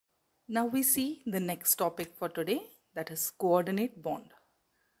Now we see the next topic for today, that is coordinate bond.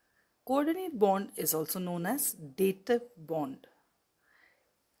 Coordinate bond is also known as dative bond.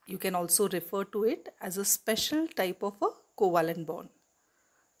 You can also refer to it as a special type of a covalent bond.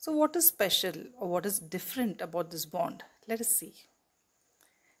 So what is special or what is different about this bond? Let us see.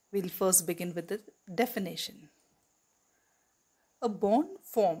 We'll first begin with the definition. A bond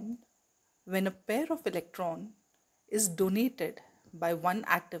formed when a pair of electrons is donated by one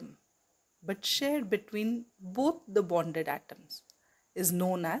atom but shared between both the bonded atoms is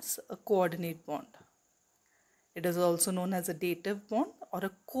known as a coordinate bond. It is also known as a dative bond or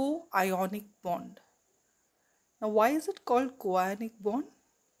a co-ionic bond. Now, why is it called co-ionic bond?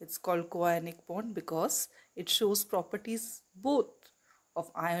 It's called co-ionic bond because it shows properties both of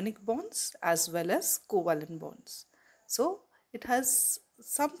ionic bonds as well as covalent bonds. So, it has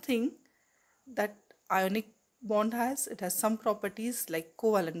something that ionic bond has. It has some properties like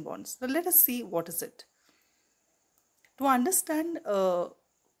covalent bonds. Now, let us see what is it. To understand a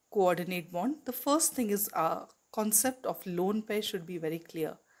coordinate bond, the first thing is our concept of lone pair should be very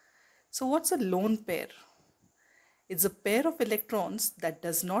clear. So what's a lone pair? It's a pair of electrons that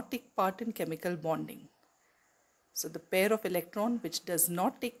does not take part in chemical bonding. So the pair of electrons which does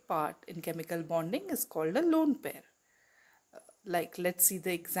not take part in chemical bonding is called a lone pair. Like let's see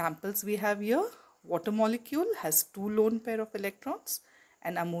the examples we have here. Water molecule has two lone pair of electrons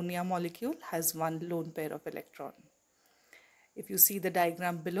and ammonia molecule has one lone pair of electron. If you see the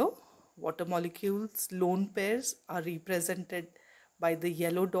diagram below, water molecules lone pairs are represented by the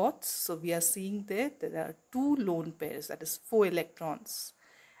yellow dots. So we are seeing there are two lone pairs, that is 4 electrons.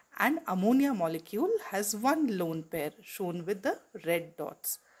 And ammonia molecule has one lone pair shown with the red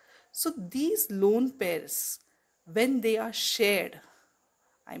dots. So these lone pairs, when they are shared,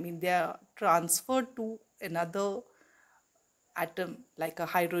 they are transferred to another atom like a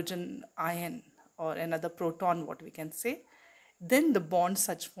hydrogen ion or another proton, what we can say, then the bond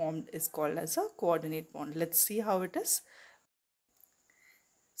such formed is called as a coordinate bond. Let's see how it is.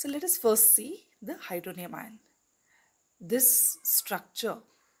 So let us first see the hydronium ion. This structure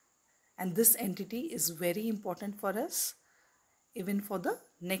and this entity is very important for us, even for the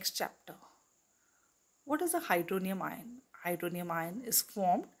next chapter. What is a hydronium ion? Hydronium ion is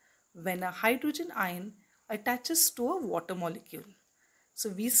formed when a hydrogen ion attaches to a water molecule.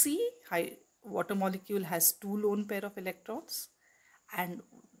 So we see water molecule has two lone pair of electrons, and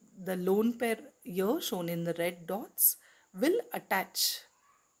the lone pair here shown in the red dots will attach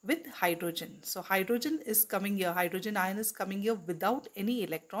with hydrogen. So hydrogen is coming here, hydrogen ion is coming here without any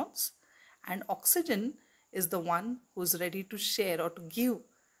electrons, and oxygen is the one who's ready to share or to give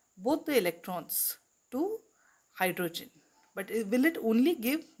both the electrons to hydrogen. But will it only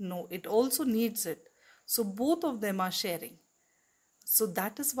give? No, it also needs it. So both of them are sharing. So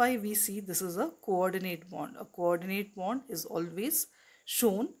that is why we see this is a coordinate bond. A coordinate bond is always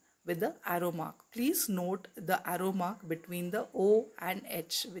shown with the arrow mark. Please note the arrow mark between the O and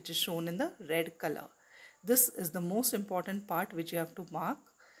H, which is shown in the red color. This is the most important part which you have to mark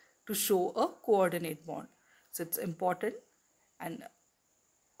to show a coordinate bond. So it's important. And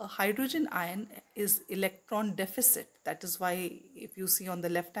a hydrogen ion is electron deficit. That is why if you see on the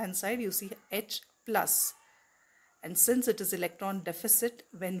left hand side, you see H plus. And since it is electron deficit,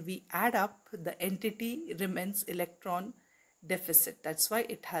 when we add up, the entity remains electron deficit. That's why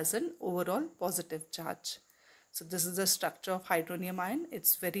it has an overall positive charge. So this is the structure of hydronium ion.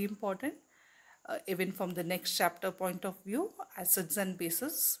 It's very important, even from the next chapter point of view, acids and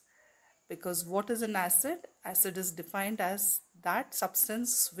bases. Because what is an acid? Acid is defined as that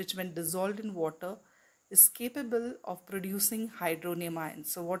substance which when dissolved in water is capable of producing hydronium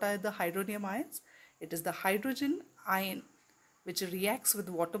ions. So what are the hydronium ions? It is the hydrogen ion which reacts with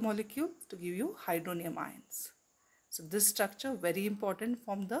water molecule to give you hydronium ions. So this structure very important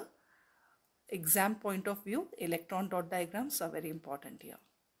from the exam point of view. Electron dot diagrams are very important here.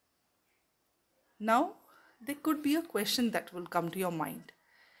 Now there could be a question that will come to your mind.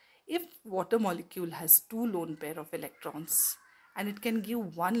 If water molecule has two lone pair of electrons and it can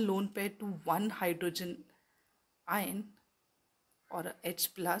give one lone pair to one hydrogen ion or a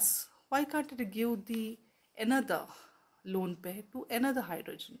H plus, why can't it give the another lone pair to another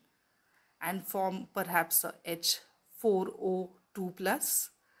hydrogen and form perhaps a H4O2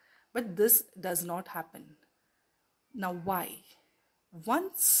 plus? But this does not happen. Now why?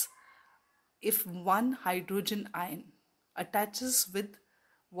 If one hydrogen ion attaches with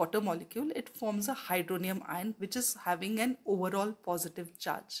water molecule, it forms a hydronium ion which is having an overall positive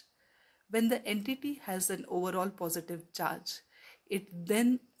charge. When the entity has an overall positive charge, it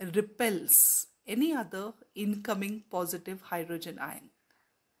then repels any other incoming positive hydrogen ion.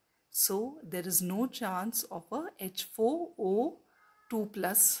 So there is no chance of a H4O2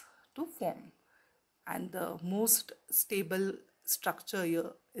 plus to form. And the most stable structure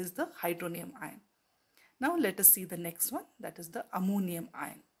here is the hydronium ion. Now let us see the next one, that is the ammonium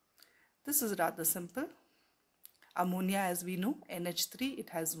ion. This is rather simple. Ammonia, as we know, NH3, it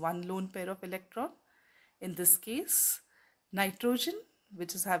has one lone pair of electron. In this case, nitrogen,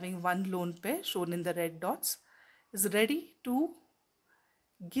 which is having one lone pair shown in the red dots, is ready to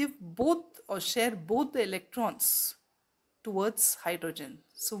give both or share both the electrons towards hydrogen.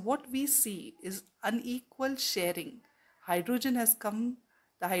 So what we see is unequal sharing. Hydrogen has come,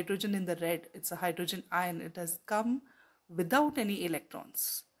 the hydrogen in the red, it's a hydrogen ion, it has come without any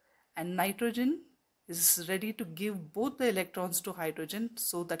electrons. And nitrogen is ready to give both the electrons to hydrogen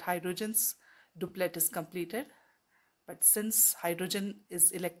so that hydrogen's duplet is completed. But since hydrogen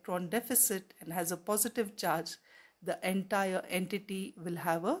is electron deficit and has a positive charge, the entire entity will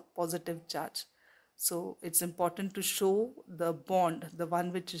have a positive charge. So it's important to show the bond, the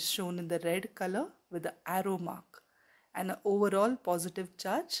one which is shown in the red color with the arrow mark, and an overall positive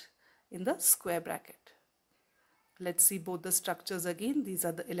charge in the square bracket. Let's see both the structures again. These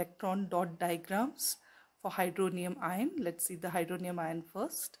are the electron dot diagrams for hydronium ion. Let's see the hydronium ion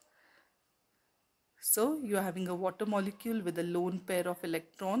first. So you're having a water molecule with a lone pair of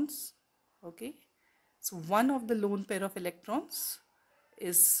electrons. Okay. So one of the lone pair of electrons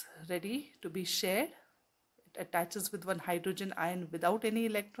is ready to be shared. It attaches with one hydrogen ion without any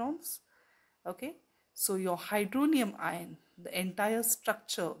electrons. Okay. So your hydronium ion, the entire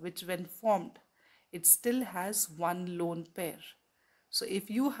structure which when formed, it still has one lone pair. So if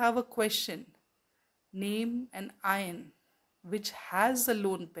you have a question, name an ion which has a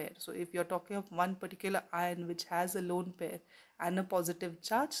lone pair. So if you're talking of one particular ion which has a lone pair and a positive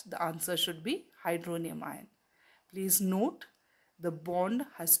charge, the answer should be hydronium ion. Please note, the bond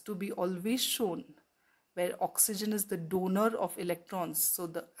has to be always shown where oxygen is the donor of electrons. So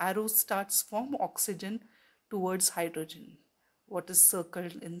the arrow starts from oxygen towards hydrogen, what is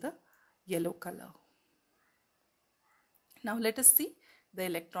circled in the yellow color. Now let us see the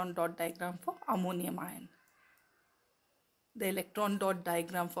electron dot diagram for ammonium ion. The electron dot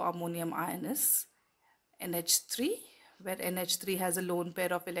diagram for ammonium ion is NH3, where NH3 has a lone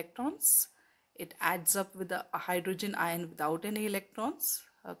pair of electrons. It adds up with a hydrogen ion without any electrons.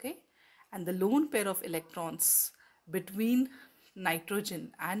 Okay. And the lone pair of electrons between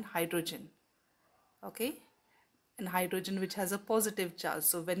nitrogen and hydrogen. Okay. And hydrogen which has a positive charge.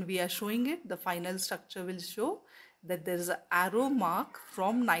 So when we are showing it, the final structure will show that there is an arrow mark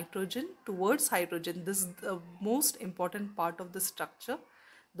from nitrogen towards hydrogen. This is the most important part of the structure.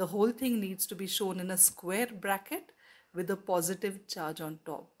 The whole thing needs to be shown in a square bracket with a positive charge on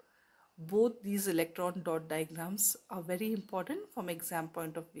top. Both these electron dot diagrams are very important from exam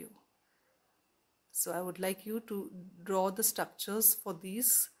point of view. So I would like you to draw the structures for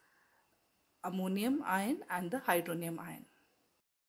these ammonium ion and the hydronium ion.